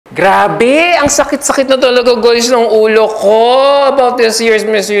Grabe! Ang sakit-sakit na talaga guys ng ulo ko about this year's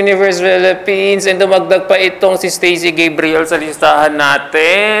Miss Universe Philippines and dumagdag pa itong si Stacey Gabriel sa listahan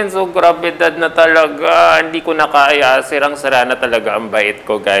natin. So, grabedad na talaga. Hindi ko na kaya. Sirang-sara na talaga ang bait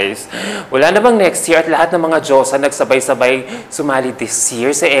ko guys. Wala na bang next year at lahat ng mga Diyosa nagsabay-sabay sumali this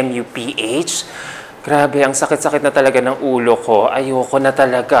year sa MUPH? Grabe, ang sakit-sakit na talaga ng ulo ko. Ayoko na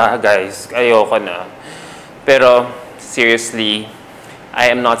talaga guys. Ayoko na. Pero, seriously, I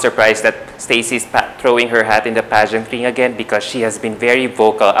am not surprised that Stacey is throwing her hat in the pageant ring again because she has been very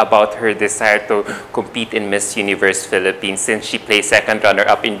vocal about her desire to compete in Miss Universe Philippines since she placed second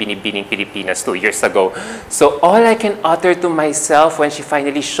runner-up in Binibining Pilipinas 2 years ago. So all I can utter to myself when she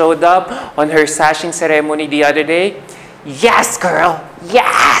finally showed up on her sashing ceremony the other day, yes, girl!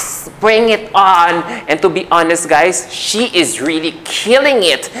 Yes! Bring it on! And to be honest, guys, she is really killing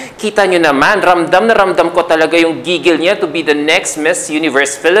it. Kita nyo naman, ramdam na ramdam ko talaga yung gigil niya to be the next Miss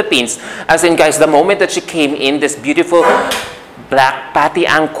Universe Philippines. As in, guys, the moment that she came in, this beautiful black Patty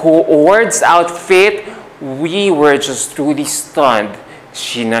Angko Awards outfit, we were just truly stunned.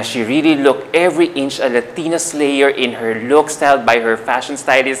 She really looked every inch a Latina slayer in her look styled by her fashion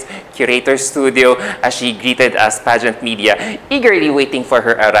stylist, curator studio as she greeted us pageant media, eagerly waiting for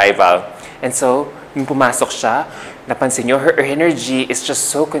her arrival. And so, nung pumasok siya, napansin nyo, her energy is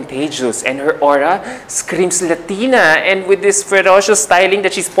just so contagious and her aura screams Latina. And with this ferocious styling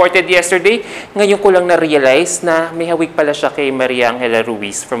that she sported yesterday, ngayon ko lang na-realize na may hawig pala siya kay Maria Angela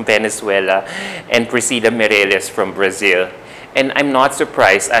Ruiz from Venezuela and Priscilla Mireles from Brazil. And I'm not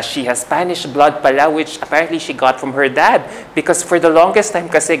surprised as she has Spanish blood pala, which apparently she got from her dad. Because for the longest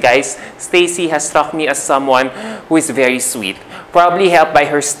time kasi guys, Stacey has struck me as someone who is very sweet. Probably helped by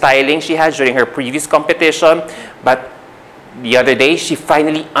her styling she had during her previous competition. But the other day, she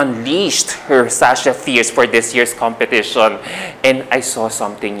finally unleashed her Sasha fears for this year's competition. And I saw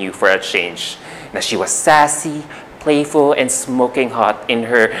something new for a change. Na she was sassy, playful, and smoking hot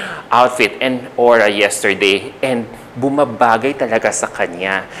in her outfit and aura yesterday. And bumabagay talaga sa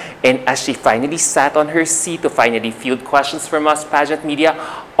kanya. And as she finally sat on her seat to finally field questions from us pageant media,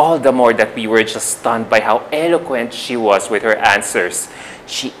 all the more that we were just stunned by how eloquent she was with her answers.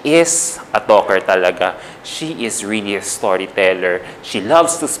 She is a talker talaga. She is really a storyteller. She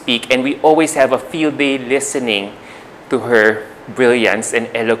loves to speak and we always have a field day listening to her brilliance and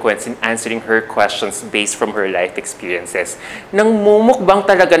eloquence in answering her questions based from her life experiences. Nang mumukbang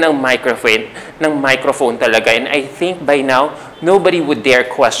talaga ng microphone talaga, and I think by now, nobody would dare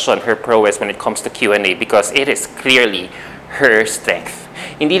question her prowess when it comes to Q&A because it is clearly her strength.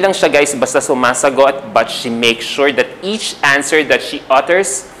 Hindi lang siya guys basta sumasagot, but she makes sure that each answer that she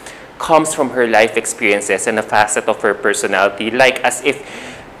utters comes from her life experiences and a facet of her personality, like as if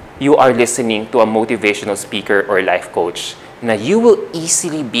you are listening to a motivational speaker or life coach. Now, you will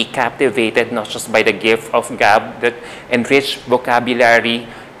easily be captivated not just by the gift of gab and rich vocabulary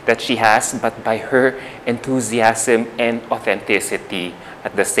that she has, but by her enthusiasm and authenticity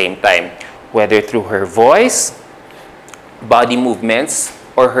at the same time. Whether through her voice, body movements,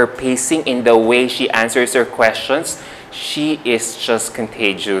 or her pacing in the way she answers her questions, she is just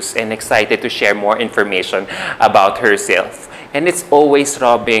contagious and excited to share more information about herself. And it's always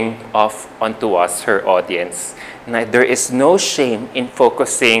rubbing off onto us, her audience. There is no shame in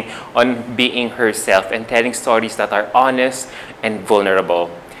focusing on being herself and telling stories that are honest and vulnerable.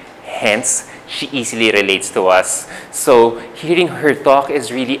 Hence, she easily relates to us. So, hearing her talk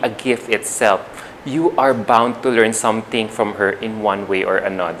is really a gift itself. You are bound to learn something from her in one way or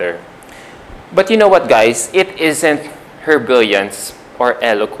another. But you know what, guys? It isn't her brilliance or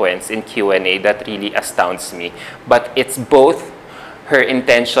eloquence in Q&A that really astounds me, but it's both her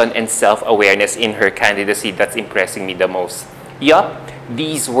intention and self-awareness in her candidacy that's impressing me the most. Yup,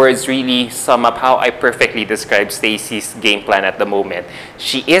 these words really sum up how I perfectly describe Stacey's game plan at the moment.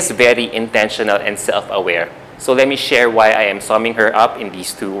 She is very intentional and self-aware. So let me share why I am summing her up in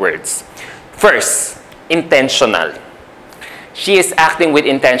these two words. First, intentional. She is acting with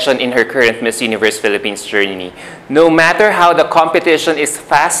intention in her current Miss Universe Philippines journey. No matter how the competition is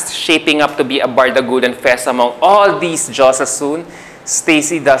fast shaping up to be a Bardagulan fest among all these Diyosas soon,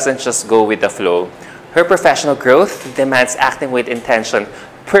 Stacey doesn't just go with the flow. Her professional growth demands acting with intention,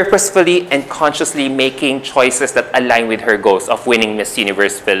 purposefully and consciously making choices that align with her goals of winning Miss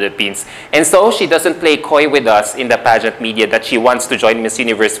Universe Philippines. And so, she doesn't play coy with us in the pageant media that she wants to join Miss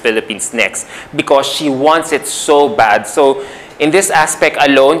Universe Philippines next because she wants it so bad. So, in this aspect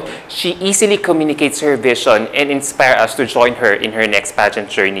alone, she easily communicates her vision and inspires us to join her in her next pageant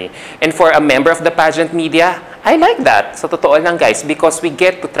journey. And for a member of the pageant media, I like that. Sa totoo lang guys, because we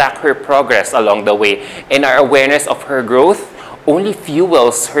get to track her progress along the way and our awareness of her growth only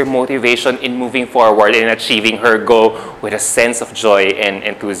fuels her motivation in moving forward and achieving her goal with a sense of joy and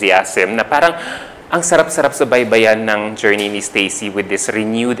enthusiasm. Na parang ang sarap-sarap sa baybayan ng journey ni Stacey with this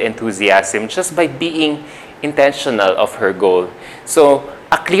renewed enthusiasm just by being intentional of her goal. So,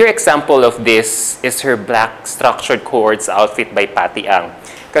 a clear example of this is her black structured cords outfit by Patty Ang.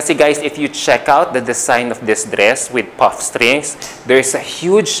 Kasi guys, if you check out the design of this dress with puff strings, there's a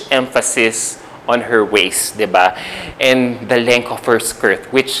huge emphasis on her waist, diba? And the length of her skirt,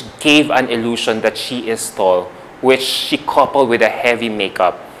 which gave an illusion that she is tall, which she coupled with a heavy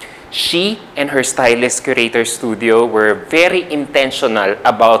makeup. She and her stylist curator studio were very intentional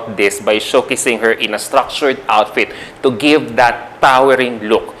about this by showcasing her in a structured outfit to give that towering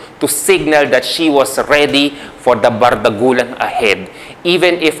look, to signal that she was ready for the bardagulan ahead.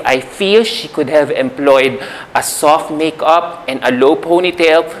 Even if I feel she could have employed a soft makeup and a low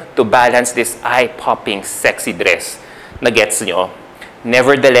ponytail to balance this eye-popping sexy dress. Nagets nyo?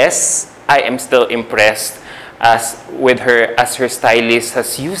 Nevertheless, I am still impressed as her stylist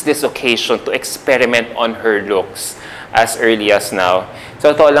has used this occasion to experiment on her looks as early as now. So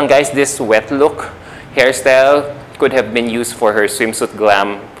ito lang guys, this wet look hairstyle could have been used for her swimsuit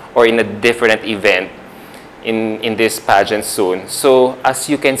glam or in a different event in this pageant soon. So as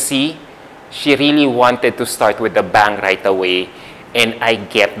you can see, she really wanted to start with the bang right away. And I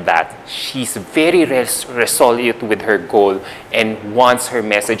get that. She's very resolute with her goal and wants her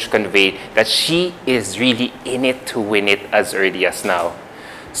message conveyed that she is really in it to win it as early as now.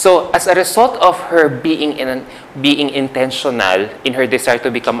 So as a result of her being intentional in her desire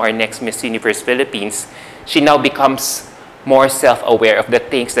to become our next Miss Universe Philippines, she now becomes more self-aware of the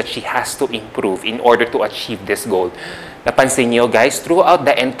things that she has to improve in order to achieve this goal. Napansin niyo guys, throughout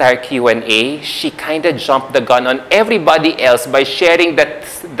the entire Q&A, she kind of jumped the gun on everybody else by sharing the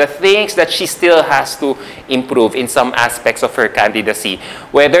things that she still has to improve in some aspects of her candidacy.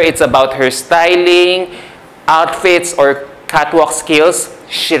 Whether it's about her styling, outfits, or catwalk skills,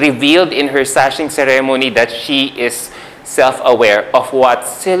 she revealed in her sashing ceremony that she is self-aware of what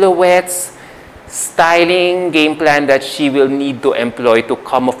silhouettes, styling game plan that she will need to employ to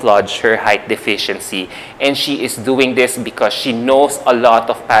camouflage her height deficiency. And she is doing this because she knows a lot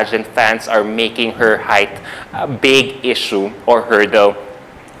of pageant fans are making her height a big issue or hurdle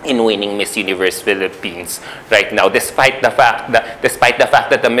in winning Miss Universe Philippines right now, despite the fact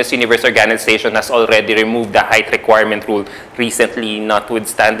that the Miss Universe organization has already removed the height requirement rule recently,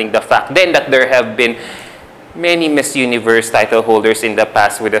 notwithstanding the fact then that there have been many Miss Universe title holders in the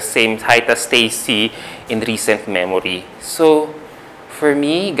past with the same height as Stacey in recent memory. So, for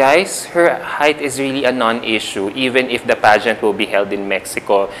me, guys, her height is really a non-issue, even if the pageant will be held in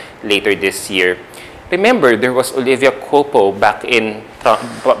Mexico later this year. Remember, there was Olivia Copo back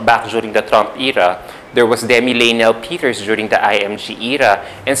during the Trump era. There was Demi Lanell Peters during the IMG era.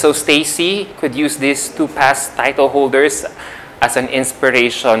 And so Stacey could use these two past title holders as an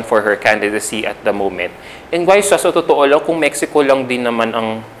inspiration for her candidacy at the moment. And guys, sa totoo lang, kung Mexico lang din naman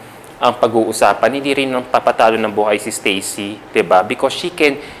ang pag-uusapan, hindi rin ang papatalo ng buhay si Stacey, diba? Because she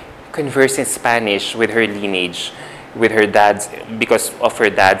can converse in Spanish with her lineage, with her dad's, because of her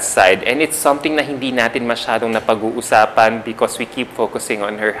dad's side. And it's something na hindi natin masyadong napag-uusapan because we keep focusing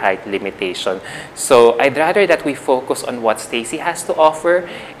on her height limitation. So I'd rather that we focus on what Stacey has to offer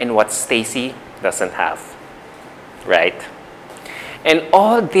and what Stacey doesn't have, right? And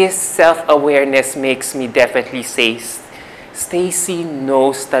all this self-awareness makes me definitely say Stacey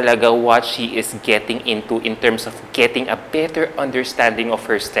knows talaga what she is getting into in terms of getting a better understanding of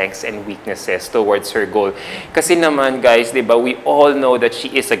her strengths and weaknesses towards her goal. Kasi naman guys, diba, we all know that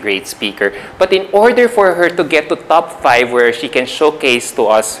she is a great speaker. But in order for her to get to top 5 where she can showcase to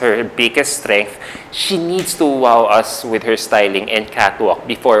us her biggest strength, she needs to wow us with her styling and catwalk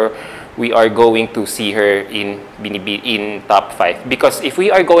before we are going to see her in top 5. Because if we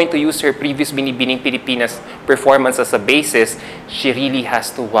are going to use her previous Binibining Pilipinas performance as a basis, she really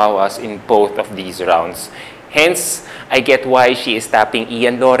has to wow us in both of these rounds. Hence, I get why she is tapping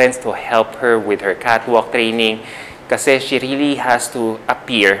Ian Lawrence to help her with her catwalk training, kasi she really has to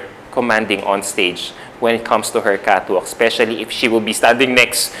appear commanding on stage when it comes to her catwalk, especially if she will be standing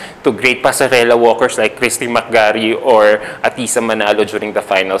next to great pasarela walkers like Christy McGarry or Atisa Manalo during the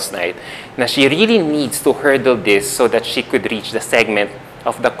finals night. Now, she really needs to hurdle this so that she could reach the segment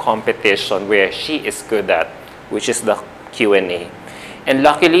of the competition where she is good at, which is the Q&A. And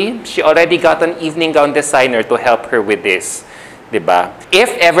luckily, she already got an evening gown designer to help her with this. Diba?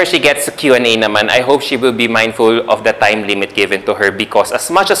 If ever she gets a Q&A naman, I hope she will be mindful of the time limit given to her, because as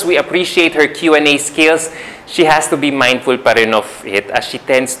much as we appreciate her Q&A skills, she has to be mindful pa rin of it as she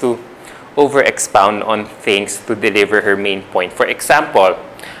tends to over-expound on things to deliver her main point. For example,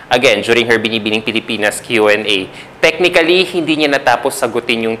 again, during her Binibining Pilipinas Q&A, technically, hindi niya natapos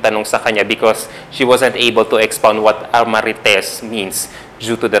sagutin yung tanong sa kanya because she wasn't able to expound what amarites means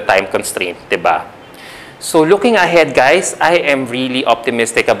due to the time constraint, diba? So looking ahead, guys, I am really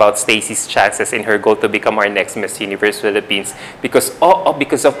optimistic about Stacey's chances in her goal to become our next Miss Universe Philippines because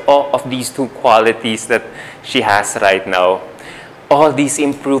of all of these two qualities that she has right now. All these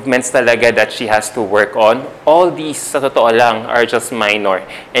improvements talaga that she has to work on, all these, sa totoo lang, are just minor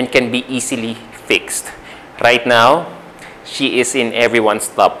and can be easily fixed. Right now, she is in everyone's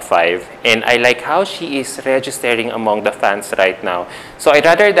top 5, and I like how she is registering among the fans right now. So I'd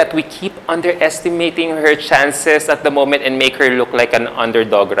rather that we keep underestimating her chances at the moment and make her look like an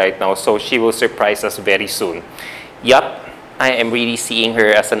underdog right now, so she will surprise us very soon. Yup, I am really seeing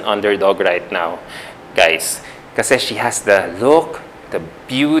her as an underdog right now, guys. Kasi she has the look, the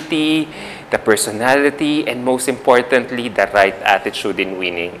beauty, the personality, and most importantly, the right attitude in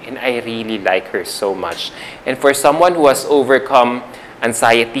winning. And I really like her so much. And for someone who has overcome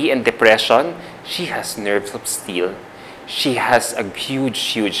anxiety and depression, she has nerves of steel. She has a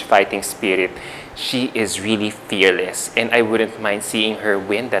huge fighting spirit. She is really fearless. And I wouldn't mind seeing her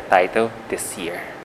win the title this year.